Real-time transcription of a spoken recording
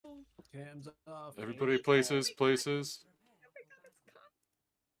Cams off. Everybody places. Our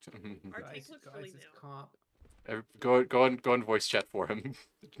tank looks really it's new. comp. Go and voice chat for him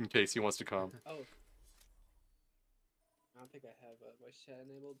in case he wants to come. Oh. I don't think I have voice chat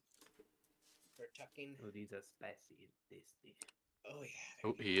enabled. For talking. Oh, these are spicy and tasty. Oh yeah.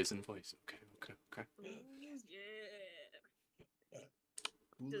 Oh, he is in voice. Okay. Yeah.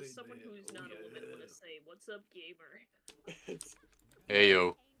 Does someone who's not a woman want to say, "What's up, gamer"? Hey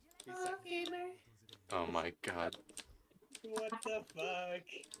yo. Oh, gamer. Oh my god. What the fuck?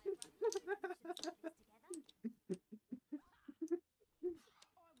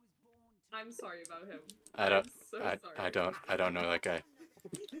 I'm sorry about him. I don't. I'm so sorry. I don't know that guy.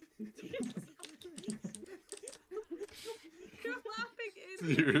 You're laughing,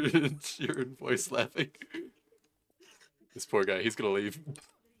 idiot. You're in voice laughing. This poor guy. He's gonna leave.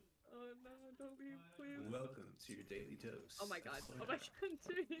 Oh no! Don't leave, please. Welcome to your daily dose. Oh my god! Oh my god!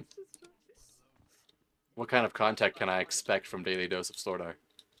 Dude, he's just. What kind of content can I expect from Daily Dose of Slordar?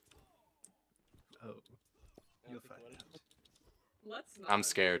 Oh, you'll find out. Let's not. I'm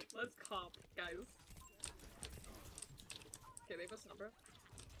scared. Let's comp, guys. Okay, they have a number.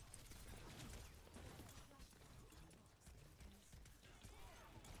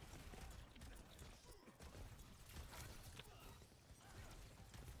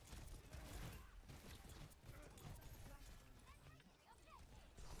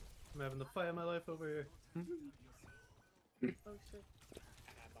 I'm having the fight of my life over here. Oh shit.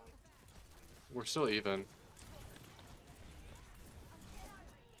 We're still even.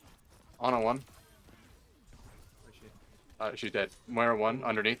 On a one. Where's she? She's dead. Moira one.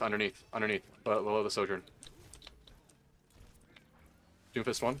 Underneath. Below the Sojourn.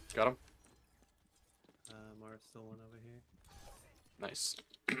 Doomfist one. Got him. Mara's still one over here. Nice.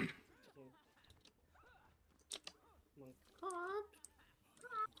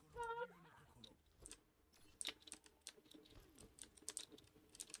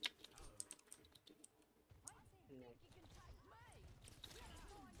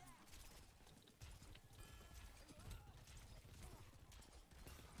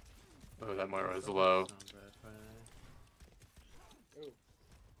 Oh, that Moira is low.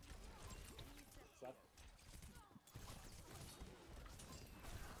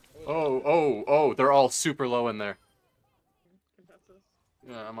 Oh, they're all super low in there.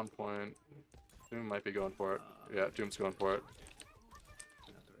 Yeah, I'm on point. Doom might be going for it. Yeah, Doom's going for it.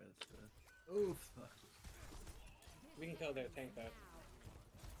 Oof. We can kill their tank though.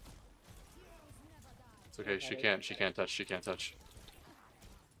 It's okay, she can't touch.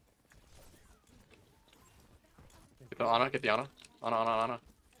 Get the Ana. Ana.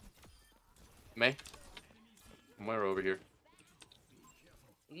 May? Moira over here.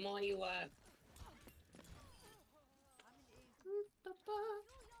 Moira. Oh,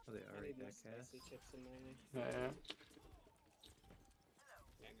 they already got cast. Yeah.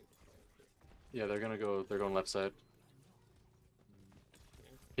 Yeah, they're going left side.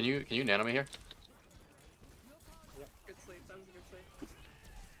 Can you nano me here? Yep. Good sleep. That was a good sleep.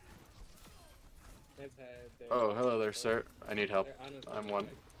 Oh, hello there, sir. I need help. I'm one.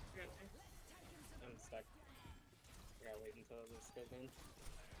 I'm stuck. I gotta wait until this goes in.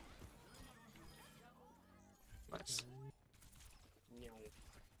 Nice.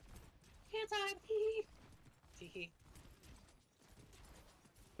 Tee.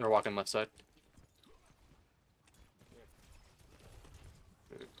 They're walking left side.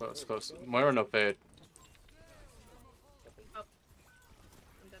 Close. Moira no fade. Oh.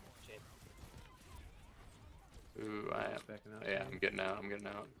 I'm dead. Ooh, I am. Yeah, I'm getting out. Okay.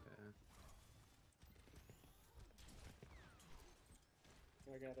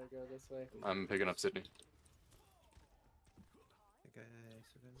 I gotta go this way. I'm picking up Sydney.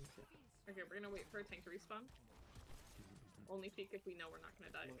 Okay, we're gonna wait for a tank to respawn. Only peek if we know we're not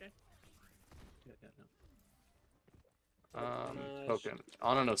gonna die, okay? No. Poking.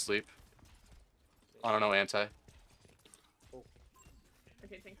 Ana no sleep. Ana no anti.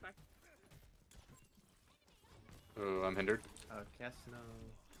 Okay, tank's back. Ooh, I'm hindered. Cast no.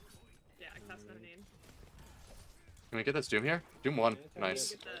 Yeah, I cast no name. Can we get this Doom here? Doom one. Nice.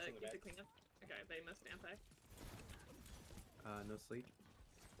 Get the cleanup. Okay, they missed anti. No sleep.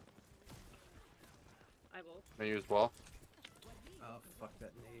 I will. May use wall. Oh, fuck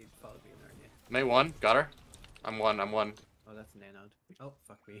that nade. Followed me in there, yeah. May one. Got her. I'm one. Oh, that's nanoed. Oh,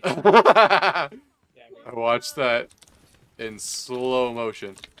 fuck me. I watched that in slow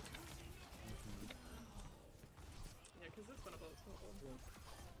motion. Yeah, because this one about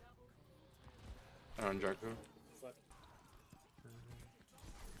small. On Jarku.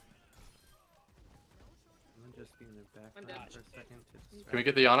 I'm just being a back I'm for dead. a second to Can we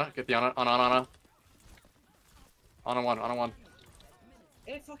get the Ana? Get the Ana. Ana. Ana one. Ana one.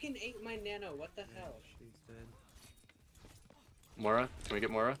 It fucking ate my nano. What the Yeah, hell? she's dead. Mora. Can we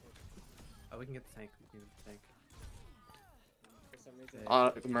get Mora? Oh, we can get the tank. We can get the tank. For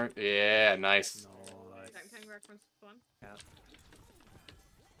some reason. Yeah, nice. Time reference one. Yeah.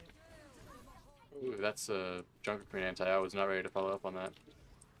 Ooh, that's a Junker Queen anti. I was not ready to follow up on that.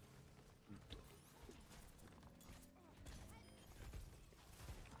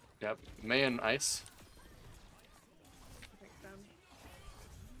 Yep. May and Ice. Tank's down.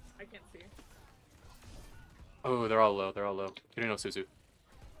 I can't see. Oh, they're all low. They're all low. Kirino Suzu.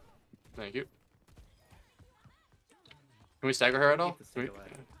 Thank you. Can we stagger her at all? Keep the Can we- stick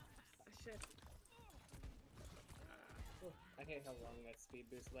alive. Oh, shit. Oh, I hate how long that speed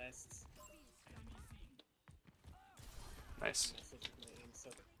boost lasts. Nice. My switch is my aim so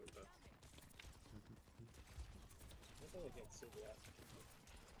quick. Let's only get Suzu out.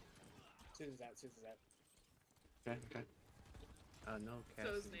 Suzu's out. Suzu's out. Okay, okay. No cast.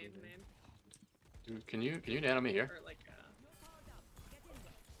 So is name. Can you nano me here? Or like,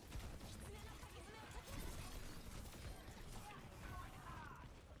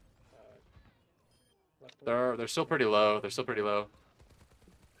 Left one. They're still pretty low. They're still pretty low.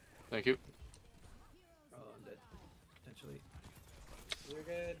 Thank you. Oh, I'm dead. Potentially. We're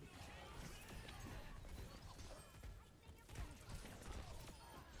good.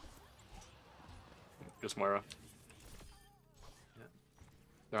 Just Moira. Yeah.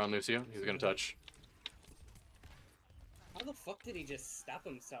 They're on Lucio. He's gonna touch. How the fuck did he just stop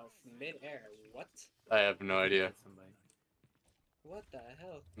himself mid-air? What? I have no idea. Hit somebody. What the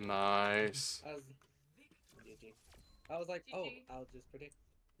hell? Nice. I was... GG. I was like, oh, GG. I'll just predict.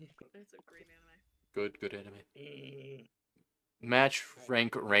 it's a great anime. Good anime. Match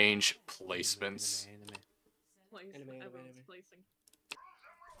rank range placements. Place. Anime. Everyone's placing.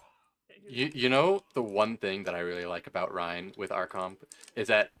 Okay, You know the one thing that I really like about Ryan with our comp is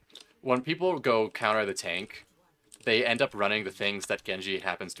that when people go counter the tank, they end up running the things that Genji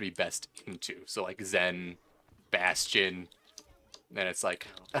happens to be best into. So like Zen, Bastion, and it's like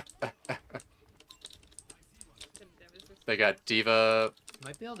they got Diva.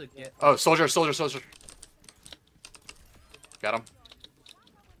 Might be able to get. Oh, soldier. Got him.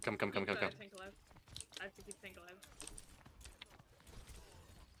 Come. Tank alive. I have to keep tank alive.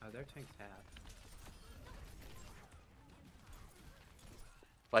 Oh, their tank's half.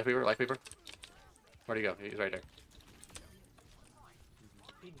 Life Weaver. Where'd he go? He's right there.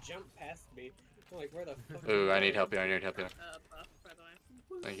 He jumped past me. I'm like, where the fuck? Ooh, I need help here. Buff, by the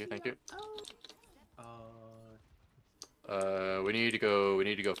way. Thank you. Oh. We need to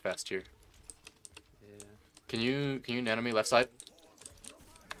go fast here. Yeah. Can you nano me left side?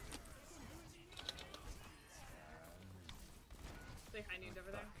 Say hi, nude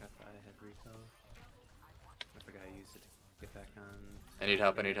over there. Fuck, I thought I had recall. I forgot I used it to get back on. I need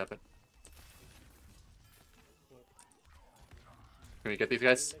help. Can we get these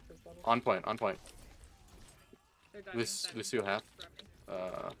guys? On point. They're diving, Lucio half.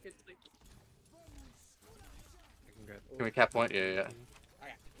 Good sleep. I can grab Can we cap point? Yeah. I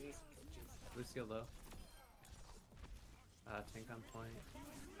got these. Lucio low. Tank on point.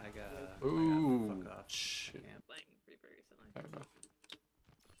 I got. Ooh, fuck off. shit. I can't. Playing Reaper recently. I don't know.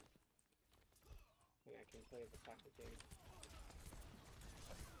 Yeah, I can play the pocket game.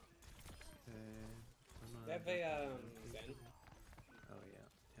 Okay. They have a, Zen. Oh yeah.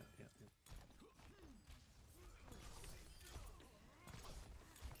 Yep.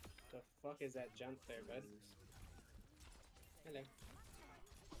 The fuck is that jump there, bud? Hello.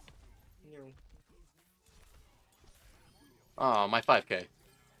 No. Oh, my 5K. Can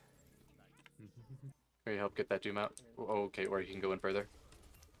you help get that Doom out? Oh, okay, or you can go in further.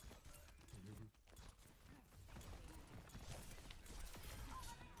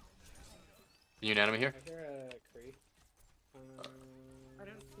 Can you nano me here? I hear a Kree. I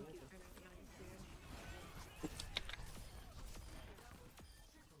don't think you see it.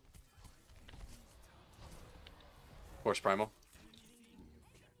 Force Primal.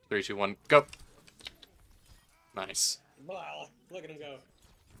 3, 2, 1, go! Nice. Wow, look at him go.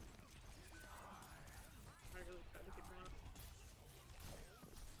 I really tried to keep him up.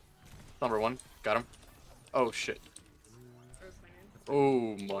 Number 1, got him. Oh shit. Where's my name?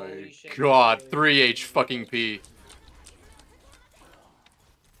 Oh my Holy shit. god, 3H fucking P.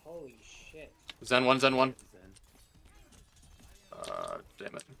 Holy shit. Zen 1. Zen. Damn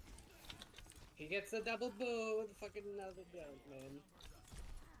it. He gets a double boo. Fucking another jump, man.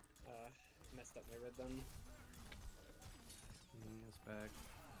 Messed up my rhythm. It's back.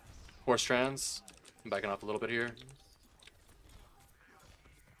 Force trans. I'm backing off a little bit here. I'm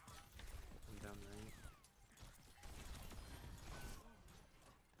down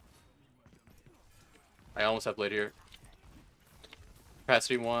right. I almost have blade here.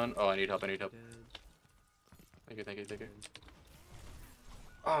 Capacity 1. Oh, I need help, I need help. Dead. Thank you, thank you, thank you.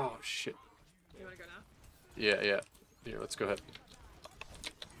 Oh, shit. You wanna go now? Yeah, yeah. Here, let's go ahead.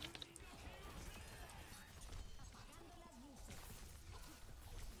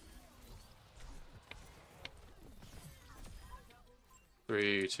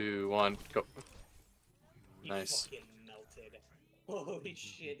 Three, two, one, go. He Nice. fucking melted. Holy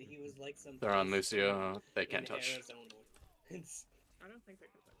shit, he was like some. They're on ice Lucio. They in can't touch. Arizona. It's I don't think they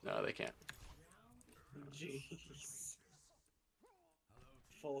can touch. No, they can't. jeez.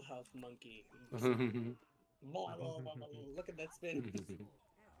 Full health monkey. Indeed. Blah, blah, blah, blah, blah. Look at that spin. Indeed.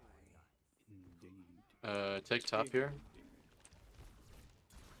 Take top here.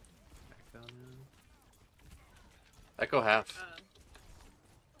 Back down now. Echo half.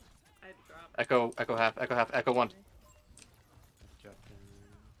 I had to drop. Echo half. Echo half. Echo 1. Drop down.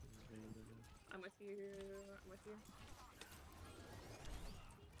 I'm with you. I'm with you.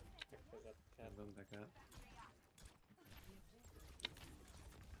 I'm going back up.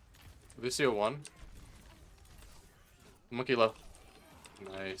 Lucio 1. Monkey low.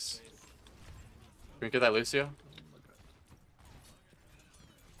 Nice. Can we get that Lucio?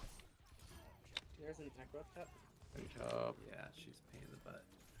 There's an acro tap. Yeah, she's a pain in the butt.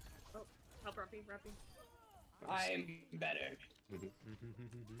 Help Ruffy, Ruffy. I'm better.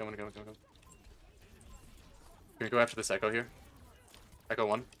 Come on. Can we go after this Echo here? Echo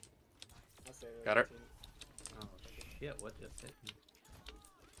 1. I'll say Got her. Oh shit, what just hit me?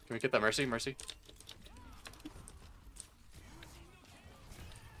 Can we get that Mercy? Mercy.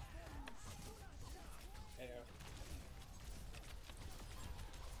 Ayo.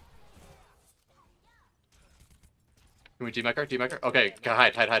 Can we demech her? Demech her? Okay,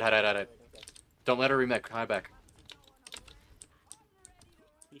 hide. Don't let her remech. Hide back.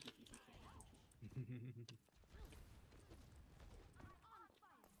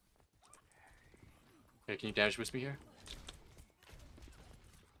 Okay, can you damage boost me here?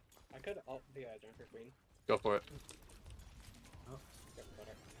 I could ult the Junker Queen. Go for it. Get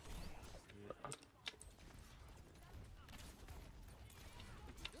better.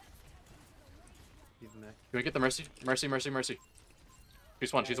 Leave him back. Can we get the Mercy? Mercy.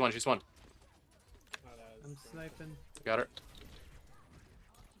 She's one. Oh, that was I'm great. sniping. Got her.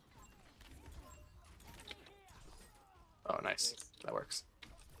 Oh, nice. Nice. That works.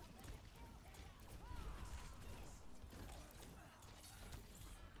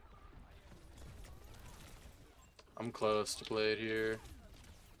 I'm close to blade here.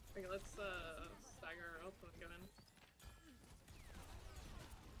 Okay, let's stagger our ult and go in.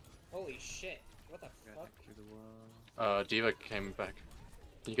 Holy shit. What the Got fuck? back through the wall. Diva came back.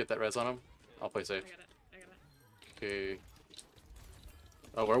 Can you get that res on him? I'll play I safe. got it. Okay.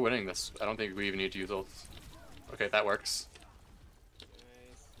 Oh, we're winning this. I don't think we even need to use ults. Okay, that works.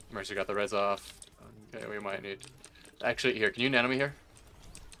 Nice. Mercy got the res off. Okay, we might need... Actually, here, can you nano me here?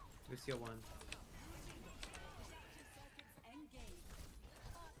 Lucio 1.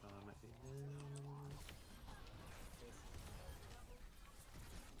 Oh, I might be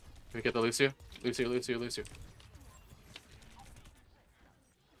Can we get the Lucio? Lucio.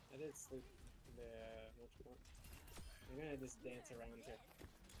 I did sleep the which one? I'm gonna just dance around here.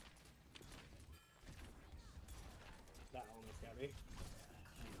 That almost got me.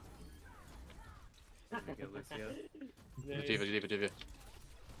 there. Get Lucio. Nice. Diva. You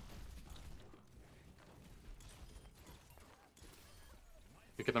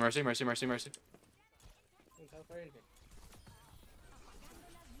get the Mercy. I'm teleporting here.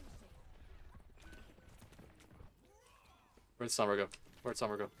 Where'd Sombra go?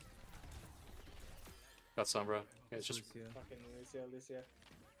 Got Sombra. Okay, it's just Lucio. Fucking Lucio.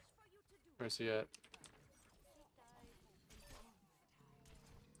 Mercy at.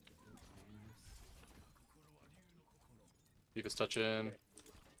 Diva's touching.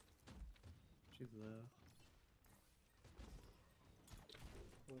 She's low.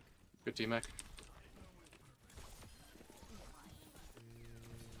 Good T-Mac.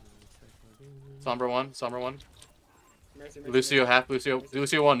 Sombra 1. Mercy. Lucio half. Lucio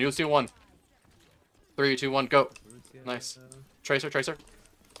 1. 3, 2, 1, go. Lucio, Nice. though. Tracer.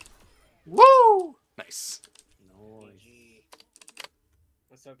 Woo! Nice. Nice. GG.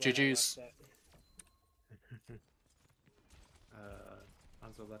 I'm so glad I GG's. watched that.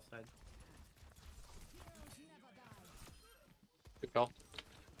 Hanzo left side. Good call.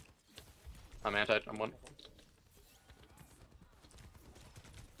 I'm anti. I'm one.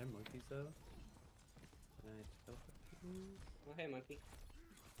 They're monkeys though. Oh, hey, monkey.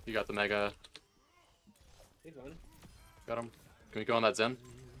 You got the mega. He's one. Got him. Can we go on that Zen?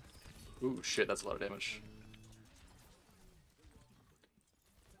 Ooh, shit, that's a lot of damage.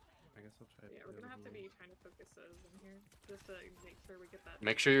 I guess I'll try. Yeah, we're gonna have to be trying to focus those in here just to make sure we get that.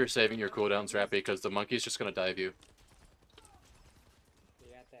 Make sure you're saving your cooldowns, Rappy, because the monkey's just gonna dive you. You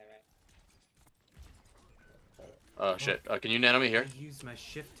got that right. Oh, shit. Can you nano me here? I used my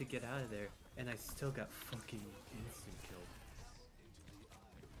shift to get out of there, and I still got fucking instant killed.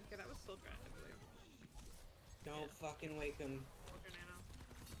 Okay, that was still dry, I believe. Don't fucking wake him. Okay, Nano.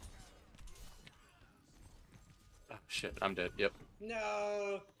 Oh, shit, I'm dead. Yep.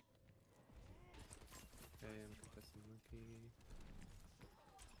 No! Okay, I'm confessing monkey.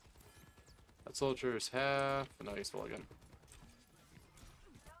 That soldier's half. No, he's full again.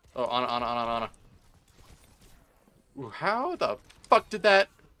 Oh, Ana. Ooh, how the fuck did that?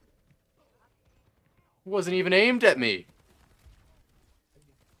 Wasn't even aimed at me.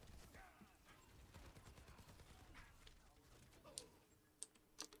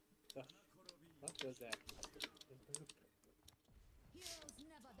 What was that? Heroes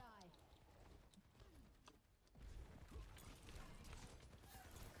never die.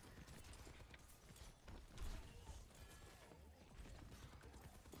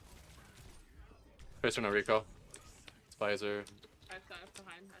 Tracer no recall. It's Visor. I have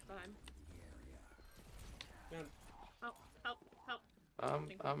behind. No. Help.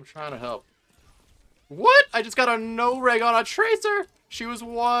 I'm trying to help. What? I just got a no reg on a Tracer. She was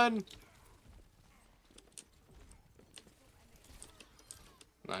one.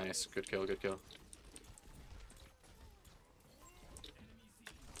 Nice. Good kill. I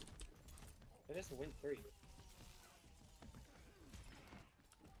just went through. Hey,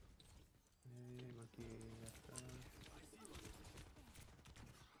 monkey.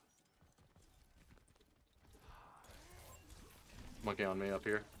 Monkey on me up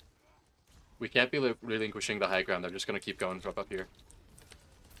here. We can't be relinquishing the high ground. They're just gonna keep going up here.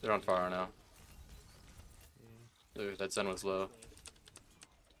 They're on fire now. Dude, that Zen was low.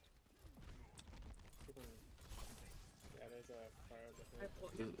 Yeah, there's a fire over I here.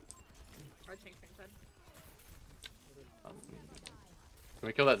 pulled you. Our tank head. Can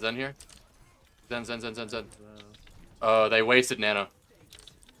we kill that Zen here? Zen. Well, Oh, they wasted nano.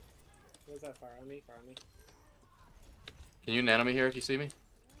 Where's that fire on me? Can you nano me here if you see me?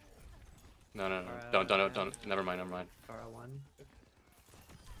 No. Don't. Never mind. Farah 1.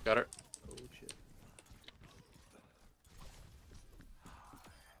 Got her. Oh shit.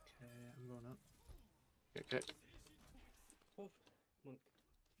 Okay, I'm going up. Okay. Oh, monk.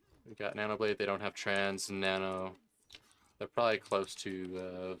 We got Nano Blade. They don't have Trans. Nano. They're probably close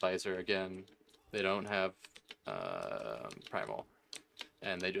to Visor again. They don't have Primal.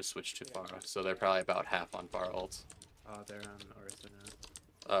 And they just switched to Farah. So they're probably about half on Farah ults. Oh, they're on Orisa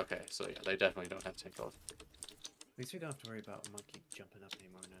now. Okay, so yeah, they definitely don't have tank ult. At least we don't have to worry about monkey jumping up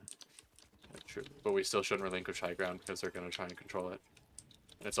anymore now. Yeah, true. But we still shouldn't relinquish high ground because they're going to try and control it.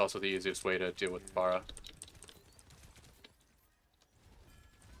 And it's also the easiest way to deal with Farah.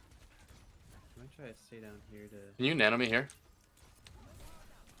 I'm gonna try to stay down here to. Can you nano me here?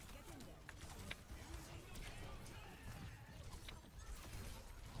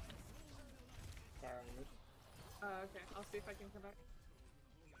 Fire on me. Okay, I'll see if I can come back.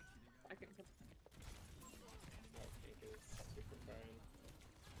 I can come. Oh, tank is super fine.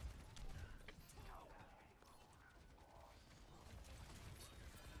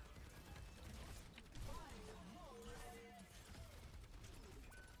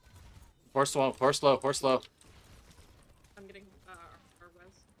 Horse low. I'm getting our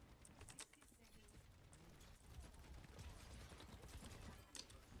res.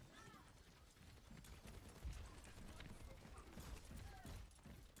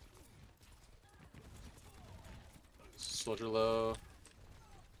 Soldier low.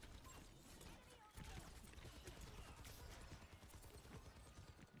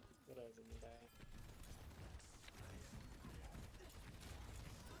 What else in the back?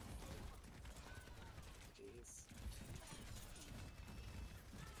 Jeez.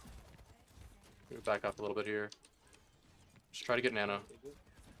 Move back up a little bit here. Just try to get nano.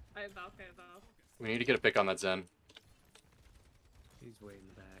 I have Valk. We need to get a pick on that Zen. He's way in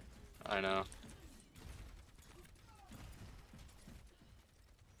the back. I know.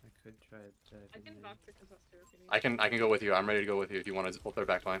 I could try to dive I in can there. Valk to contest too if you need. I can go with you. I'm ready to go with you if you want to hold their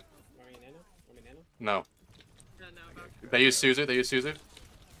back line. Want me nano? No. No, Valk. They use Suzu.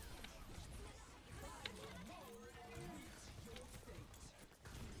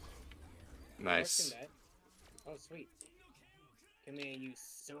 Nice. That. Oh, sweet. Come here, you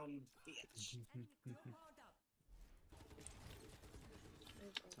some bitch.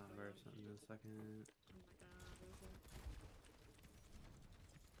 or something in a second. Oh my god, what is it?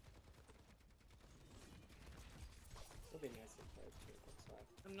 It'll be nice if I two looks like.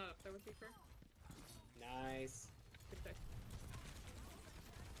 I'm not up there with you, Fer. Nice. Good pick.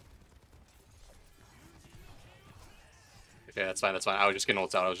 Yeah, that's fine, that's fine. I was just getting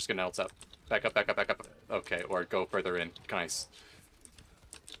ults out, Back up, back up, back up. Okay, or go further in. Nice.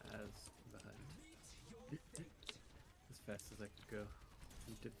 As behind. As fast as I could go.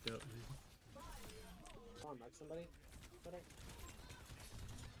 You did go. Come on, mark somebody. Better.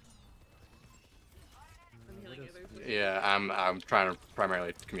 I'm healing Widow's- others. Yeah, I'm trying to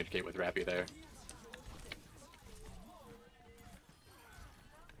primarily communicate with Rappy there.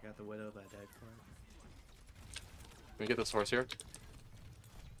 I got the widow, but I died for it. Can we get this horse here?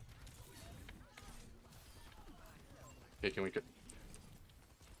 Okay, can we get...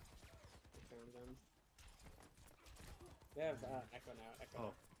 Found them. They have Echo now. Echo.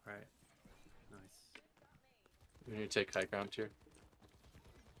 Oh, alright. Nice. We need to take high ground here.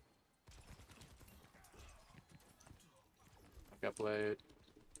 I got blade.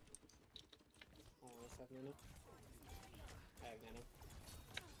 Let's have nano. I have nano.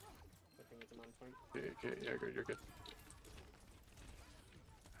 I think it's a man point. Okay, yeah, good, you're good.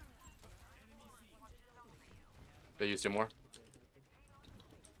 They used him more.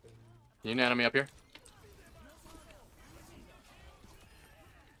 You nano me up here?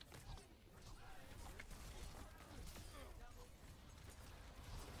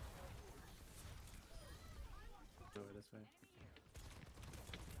 Over this way.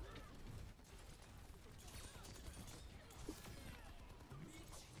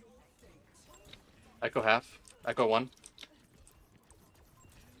 Echo half. Echo one.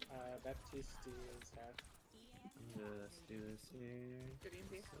 Baptiste is half. Let's do this here. Good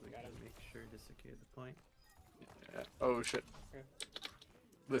EMP. So we Got gotta him. make sure to secure the point. Yeah. Oh shit. Okay.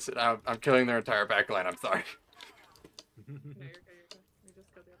 Listen, I'm killing their entire backline. I'm sorry. No, you're good, you're good. We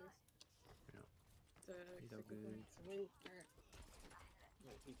just killed the others. Yeah. It's He's all good. Swing.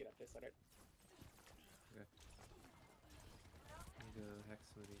 Might peek it up this letter. I'm gonna go hack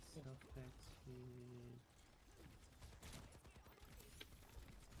some of these stealth packs here.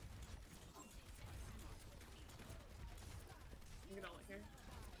 I'm gonna ult here.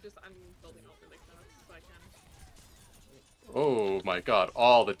 Just, I'm building ult really fast so I can. Oh my god,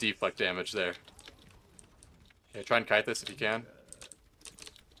 all the deflect damage there. Okay, try and kite this if you can.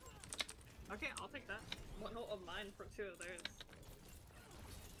 Okay, I'll take that. One ult of mine for two of theirs.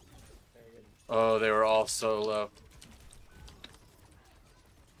 Very good. Oh, they were all so low.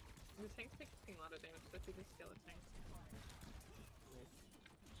 The tank's taking a lot of damage, but you just kill a tank.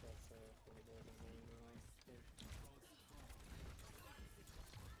 Just pretty good in the last game.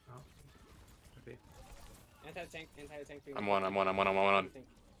 Oh. Okay. Anti-tank. I'm one. Tank. Can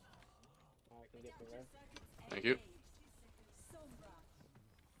you get through there? Thank you.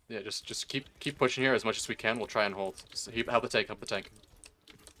 Yeah, just keep pushing here as much as we can. We'll try and hold. So help the tank, help the tank.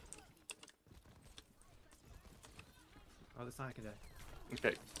 Oh, the Sonic can die.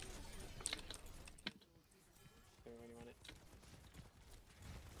 Okay. When you want it.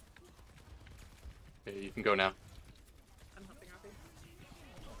 Okay, you can go now. I'm helping Rafi.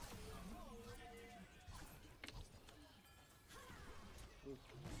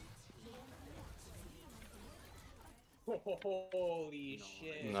 Holy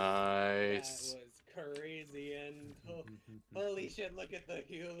shit. Nice. That was crazy and holy shit, look at the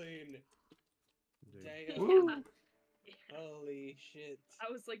healing. Damn. Woo. Yeah. Holy shit.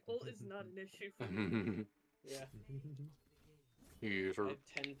 I was like, ult is not an issue for me. Yeah. You I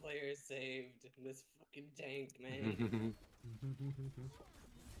had 10 players saved in this fucking tank, man.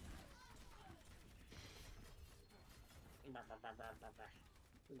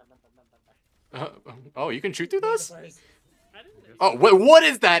 Oh, you can shoot through those? I didn't know. Oh, wait, what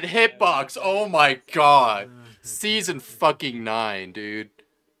is that hitbox? Oh my god. Season fucking 9, dude.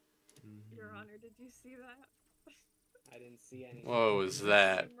 Your Honor, did you see that? I didn't see anything. What was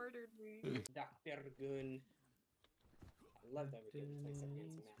that? You murdered me. Dr. Goon. I love that we did place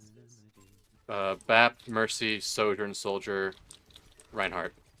against masters. Bap, Mercy, Sojourn, Soldier,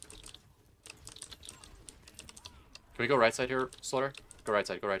 Reinhardt. Can we go right side here, Slaughter? Go right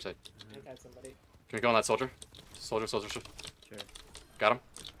side, go right side. Anti somebody. Can we go on that soldier? Soldier. Sure. Got him.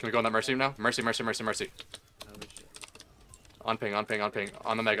 Can we go on that Mercy now? Mercy. Holy shit. On ping. On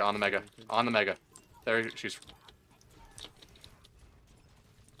the mega. There, she's...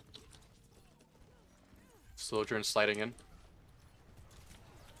 Sojourn sliding in.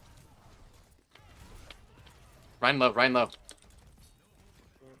 Ryan low.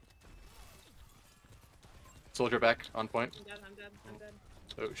 Soldier back, on point. I'm dead.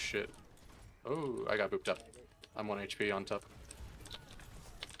 Oh shit. Oh, I got booped up. I'm 1 HP on top.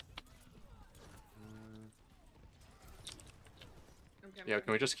 Okay, Yeah,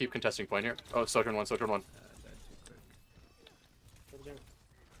 can we just keep contesting point here? Oh, Sojourn 1, Sojourn 1. Died too quick. Triple jump.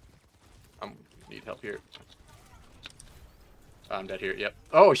 Need help here. I'm dead here, yep.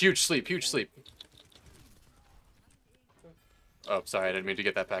 Oh, huge sleep, huge sleep. Oh, sorry, I didn't mean to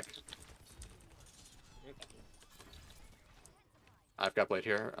get that back. I've got blade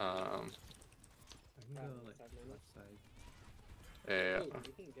here. I can go like Side mana. left side. Yeah. Ooh, you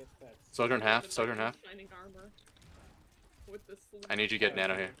can get that. Sojourn half, Sojourn half. Shining armor. With the sleeve. I need you to get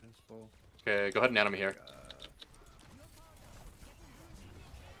nano here. It's full. Okay, go ahead and nano me here.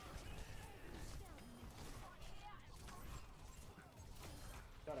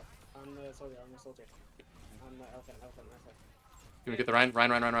 Got it. On the soldier, on the soldier. On the elephant. Can we get the Ryan?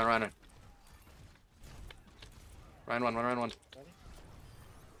 Ryan. Ryan 1, Ryan 1. Ready?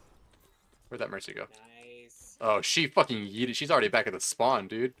 Where'd that Mercy go? Nice. Oh, she fucking yeeted. She's already back at the spawn,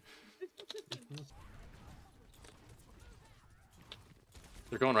 dude.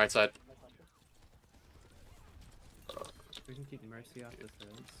 They're going right side. We can keep Mercy off the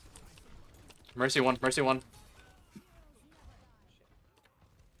fence. Mercy 1, Mercy 1.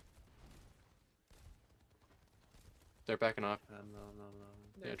 They're backing off. No.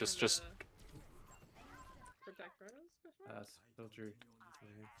 Yeah, They're just- trying just- to protect Rhinos? Soldier.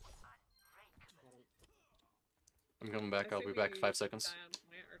 I'm coming back. I I'll say be back in we 5 seconds. die on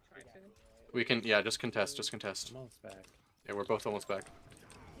point or try to. We can, yeah, just contest, just contest. I'm almost back. Yeah, we're both almost back.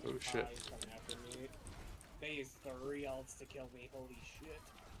 Oh shit. He's coming after me. They used 3 ults to kill me. Holy shit.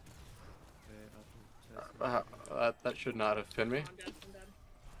 Okay, I'll contest. That should not have pinned me. Oh, I'm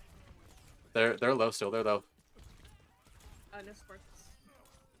dead. They're low still. They're low. No sports.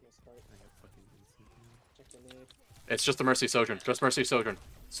 Nice part. I got fucking instant. Check the nade. It's just the Mercy Sojourn. Just Mercy Sojourn.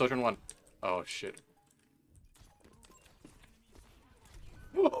 Sojourn 1. Oh shit.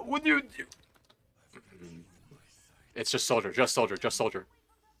 Would you? It's just soldier. Just soldier. Just soldier.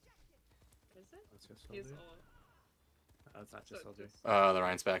 Is it? Let's go He's soldier. all. Oh, it's not just So soldier. just- The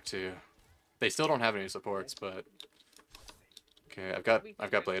Ryan's back too. They still don't have any supports, but okay. I've got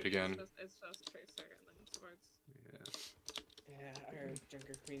blade again. It's just Tracer and then swords. Yeah. Yeah, our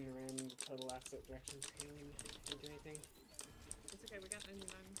Junker Queen ran total opposite directions. Didn't do anything. It's okay, we got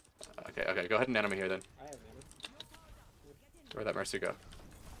 99. Okay. Go ahead and enemy here then. I have mana. Where'd that Mercy go?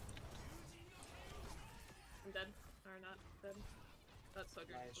 I'm dead. Or not dead. That's so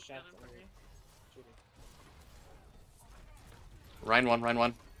good. I Just shot got him for them. me. Shooting. Ryan 1. Ryan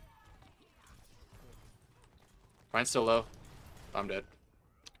 1. Ryan's still low. I'm dead.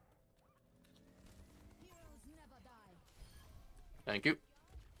 Heroes never die. Thank you.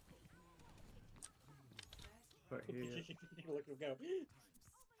 But here. Look him go.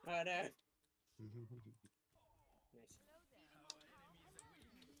 Oh no. Nice.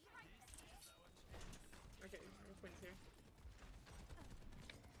 Okay, our queen's here.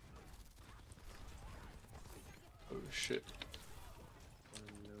 Oh shit. Oh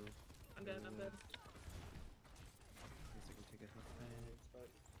no. I'm dead. Guess I can take a health back.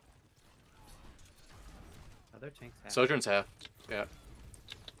 Oh, their tank's half. Sojourn's half. Yeah.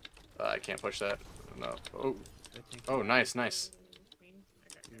 I can't push that. No. Oh. Their tank's Oh, half. nice, nice. Queen.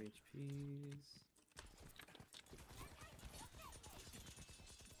 Okay. 2 HPs.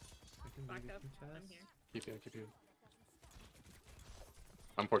 I can Back maybe up. I'm contest. here. Keep you.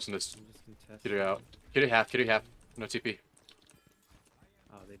 I'm forcing this. I'm just contesting. Get her out. Get it half. No TP.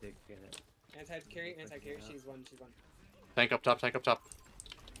 Oh, they did get it. Anti-carry. Yeah. She's one. Tank up top.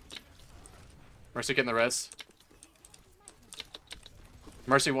 Mercy getting the res.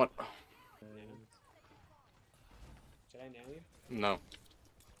 Mercy 1. Should I nail you? No.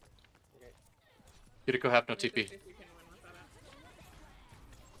 Okay. Get go half, no Let me just TP. see if we can win with that.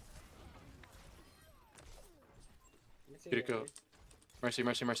 Let me see Get if go. I- Mercy. Yeah.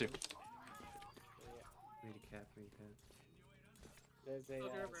 Need a cap. There's a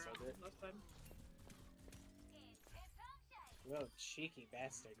Soldier over soldier. on left side. Little cheeky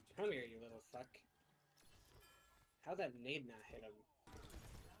bastard. Come here, you little fuck. How'd that nade not hit him?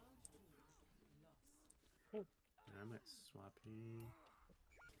 I might swap you.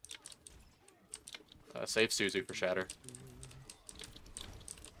 Save Suzu for shatter.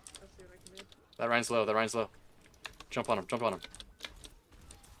 Let's see what I can do. That Ryan's low. Jump on him. Good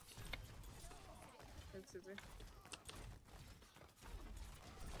Suzu.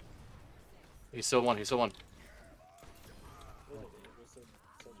 He's still one. There's a soldier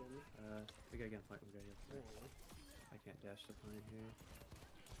on me. We gotta get a point. We gotta get a I point. don't know. I can't dash the point here.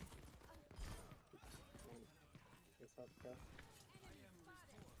 Let's help go.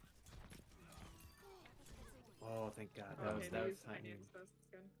 thank God. Okay, That they was used tiny. onions, that's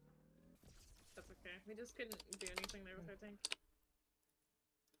good. That's okay. We just couldn't do anything there with our tank.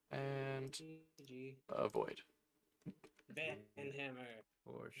 And GG. avoid. Banhammer.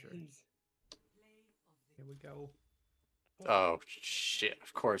 For sure. Here we go. Oh shit!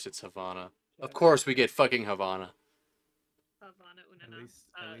 Of course it's Havana. Of course we get fucking Havana. Havana At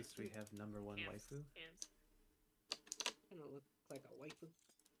Unana. least we have #1 waifu. Cans. I don't look like a waifu.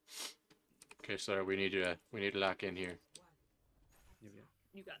 Okay, sir, we need to lock in here. Yep, yep.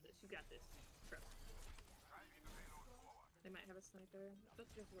 You got this. You got this. Trust. They might have a sniper. But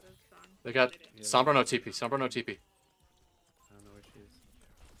just would have gone. They got didn't. Yeah, Sombra no TP. Sombra no TP. I don't know where she is.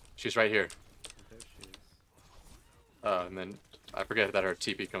 She's right here. There she is. And then I forget that her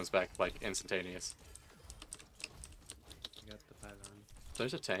TP comes back like instantaneous. I got the pylon.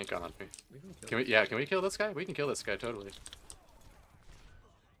 There's a tank on me. We can kill Can we? Yeah, can we kill this guy? We can kill this guy totally.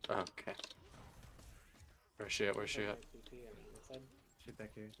 Okay. Where's she at? Where's she at? She's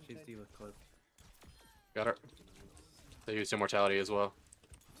back here. She's D.Va cloak. Got her. They used immortality as well.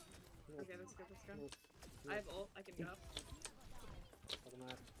 Okay, let's go. Let's go. I have ult. I can go.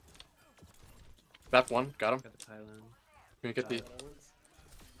 Bap one. Got him. Got the pylon. Can we get the? I'm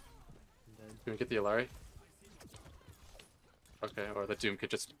dead. Can we get the Alari? Okay, or the Doom could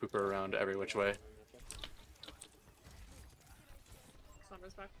just poop her around every which way.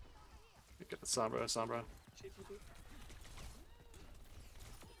 Sombra's back. We get the Sombra. Sombra. GTP.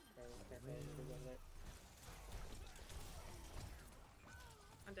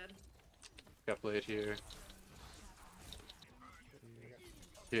 I'm dead. Got blade here.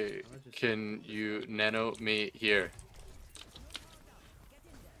 Here, can you nano me here?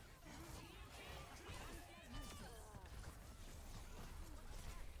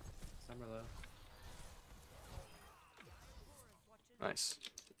 Summer low. Nice.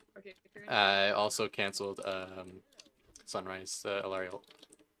 Okay, if you're in I also canceled Sunrise Alarial,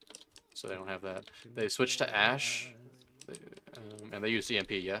 so they don't have that. They switched to Ash, and they use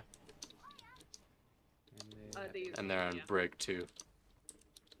EMP, yeah, they use and they're on yeah. Brig too.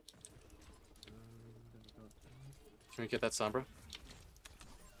 Can we get that Sombra?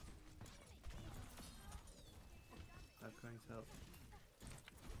 I'm going to help.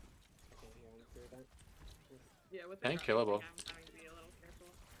 Yeah, with Tank the drop, killable. I'm having to be a little careful.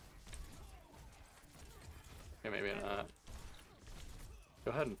 Okay, maybe not.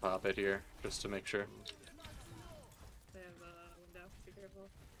 Go ahead and pop it here, just to make sure. They have a window. Be careful.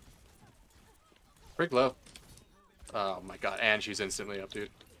 Brig low. Oh my god, and she's instantly up, dude.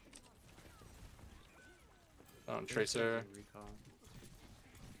 Tracer. Recall.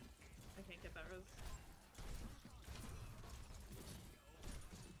 I can't get that rose.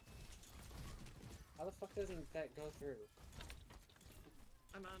 How the fuck doesn't that go through?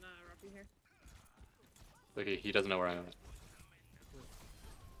 I'm on Ruffy here. Look, he doesn't know where I am.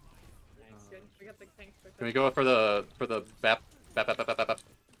 Nice. Good. We got the tank. Can we go up for the bap? And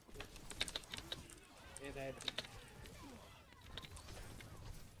I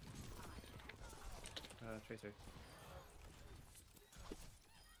Tracer.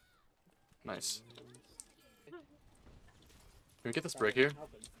 Nice. Can we get this Brig here?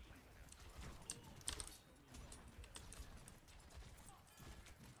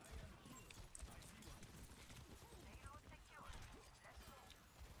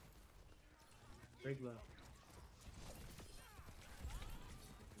 Brig low.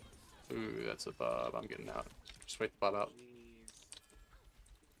 Ooh, that's a Bob. I'm getting out. Just wait the Bob out.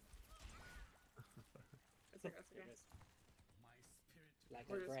 It's okay. It's okay. Like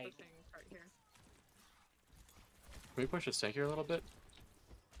We're a just break. pushing right here. Can we push this tank here a little bit?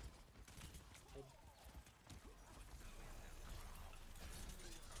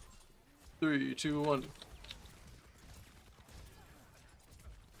 Three, two, one.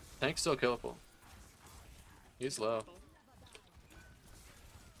 Tank's still killable. He's low.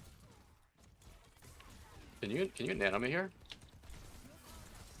 Can you nano me here?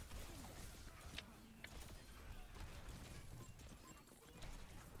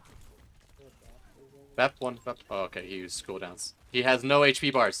 Bap one. Bap. Oh, okay, he used cooldowns. He has no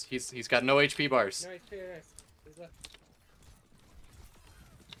HP bars. He's got no HP bars. No, he's left.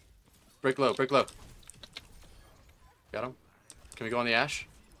 Brick low. Brick low. Got him. Can we go on the Ash?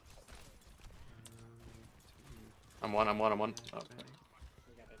 I'm one. Okay. We got it,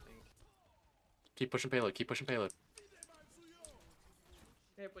 I think. Keep pushing payload. Keep pushing payload.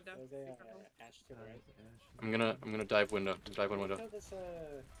 They have window. There's Be a careful. Ash to the right. I'm gonna dive window. Dive one window. Kill this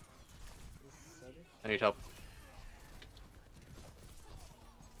soldier? I need help.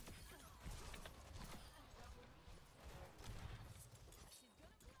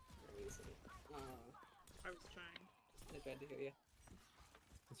 I was trying. I tried to heal you.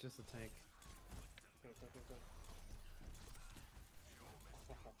 It's just a tank. Go.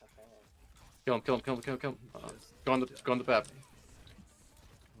 Kill him, kill him, kill him, kill him, kill him. Just Go on the path.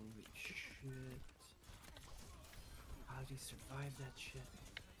 Holy shit. How did he survive that shit?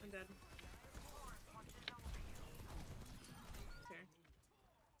 I'm dead. Okay.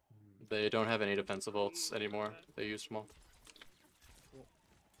 They don't have any defensive ults anymore. They used them all.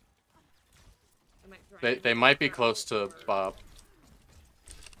 I might try They and might be figure close out to or- Bob.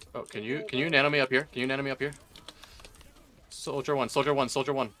 Oh, can you nano me up here? Can you nano me up here? Soldier one, soldier one,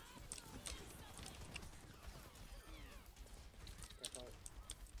 soldier one.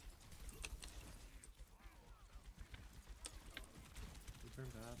 You turn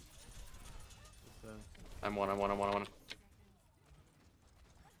bad. Just, I'm one.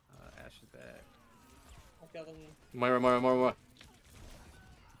 Ash is back. I'll kill them. Moira.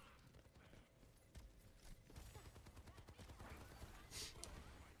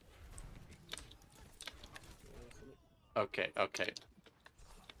 Okay.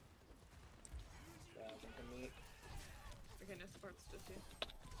 Okay, no supports, just you.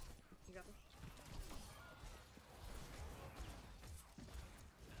 You got this.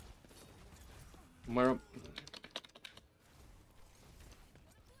 Moira.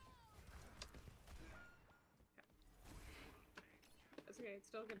 It's okay, it's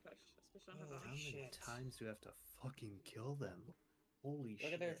still a good push, especially on her How body. many shit. times do you have to fucking kill them? Holy Look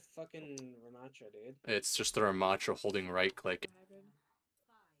shit. at their fucking Ramattra, dude. It's just the Ramattra holding right click. Hybrid.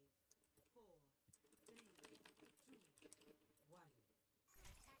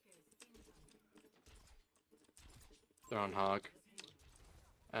 They're on Hog.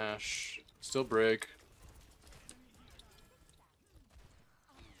 Ash. Still Brig.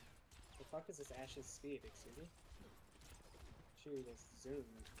 The fuck is this Ash's speed, excuse me? She just zoomed.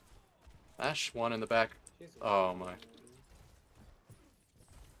 Ash one in the back. She's Oh my.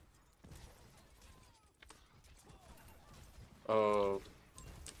 Oh.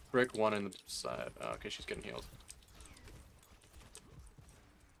 Brig one in the side. Oh, okay, she's getting healed.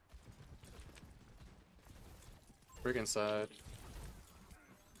 Brig inside.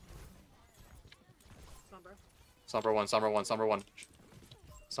 Sombra. Sombra one.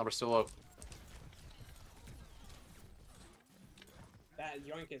 Sombra's still low. That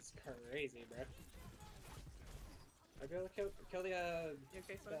yoink is crazy, bro. I'd be able to kill the, You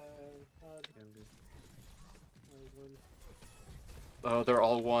okay, son? HUD. Yeah, I'm good. One. Oh, they're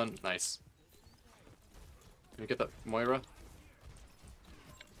all one. Nice. Can you get that Moira?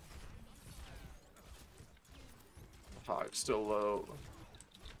 Hog's still low.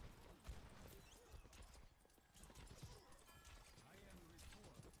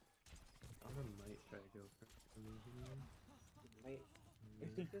 I'm gonna might try to go for Might.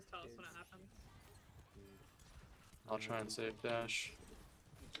 Just tell us when it happens. I'll try and save Dash.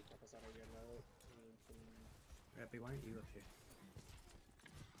 Help us out of your note. Rappy, why aren't you up here?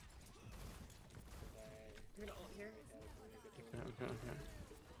 You're gonna ult here? Okay.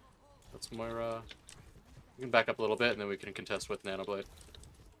 That's Moira. We can back up a little bit and then we can contest with Nanoblade.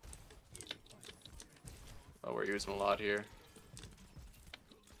 Oh, we're using a lot here.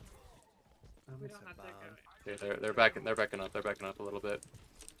 We don't have to go. Okay, they're backing up. They're backing up a little bit.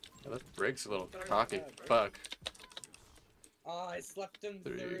 Yeah, that Brig's a little cocky. Fuck. Oh, I slept him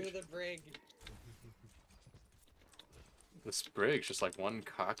Three. through the brig. This Brig's just like one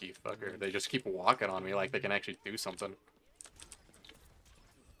cocky fucker. They just keep walking on me like they can actually do something.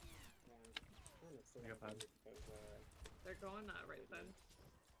 I got bad. They're going right then.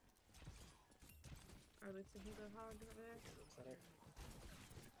 Or at least I think they're hard over there.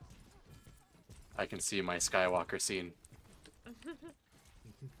 I can see my Skywalker scene.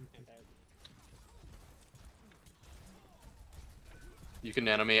 You can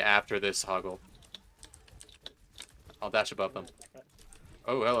nano me after this hoggle. I'll dash above them.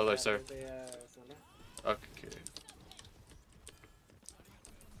 Oh, hello there, sir. Okay.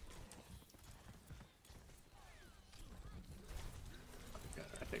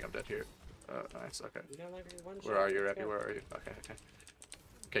 I think I'm dead here. Nice, okay. Where are you, Rappy? Where are you? Okay.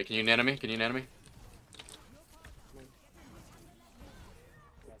 Okay, can you nano me? Can you nano me?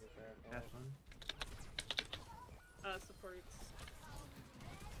 Ash one. Supports.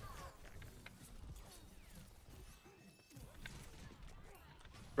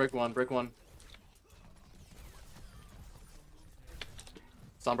 Brick one.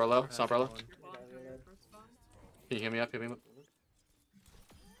 Sombra low. Ash Sombra low. one. Your boss or your first boss. Can you hear me up?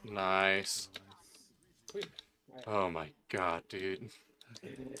 Nice. Nice. Oh my god, dude.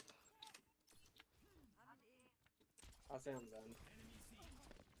 I'll say I'm done.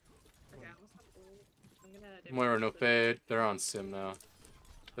 Okay, I almost have I'm gonna. Moira no fade. They're on sim now.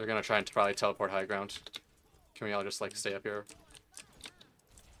 They're gonna try and probably teleport high ground. Can we all just like stay up here?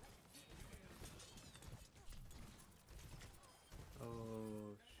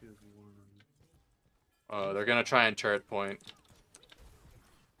 Oh, she was one. Oh, they're gonna try and turret point.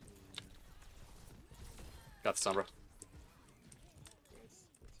 Got the Sombra. Nice.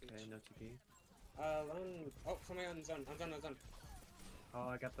 Okay, That's no huge. TP. Oh, somebody on zone. On zone. Oh,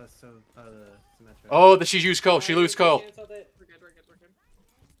 I got the Symmetra. Oh, she used Ko. She lose Ko. Canceled it. We're good.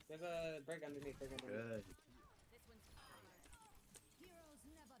 There's a break underneath. Good. Heroes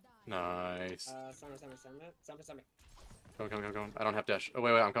never die. Nice. Summer. Come on. I don't have dash. Oh,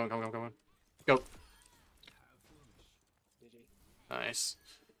 wait. I'm coming. Go. GG. Nice.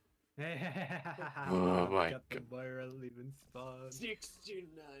 Oh my got the God. Moira leaving spawn.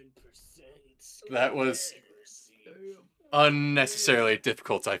 69%. That was unnecessarily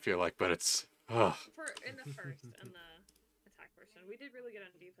difficult, I feel like, but it's... ugh. For in the first and the attack person, we did really good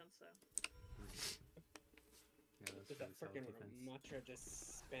on defense though. Yeah, that's Just that pretty solid freaking defense. Matra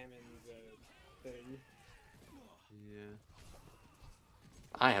just spamming the thing. Yeah.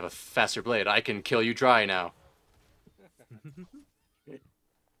 I have a faster blade. I can kill you dry now.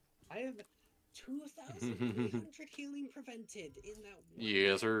 I have 2,300 healing prevented in that one.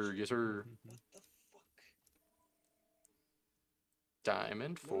 Yes, sir. Yes, sir. What the fuck?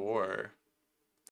 Diamond 4.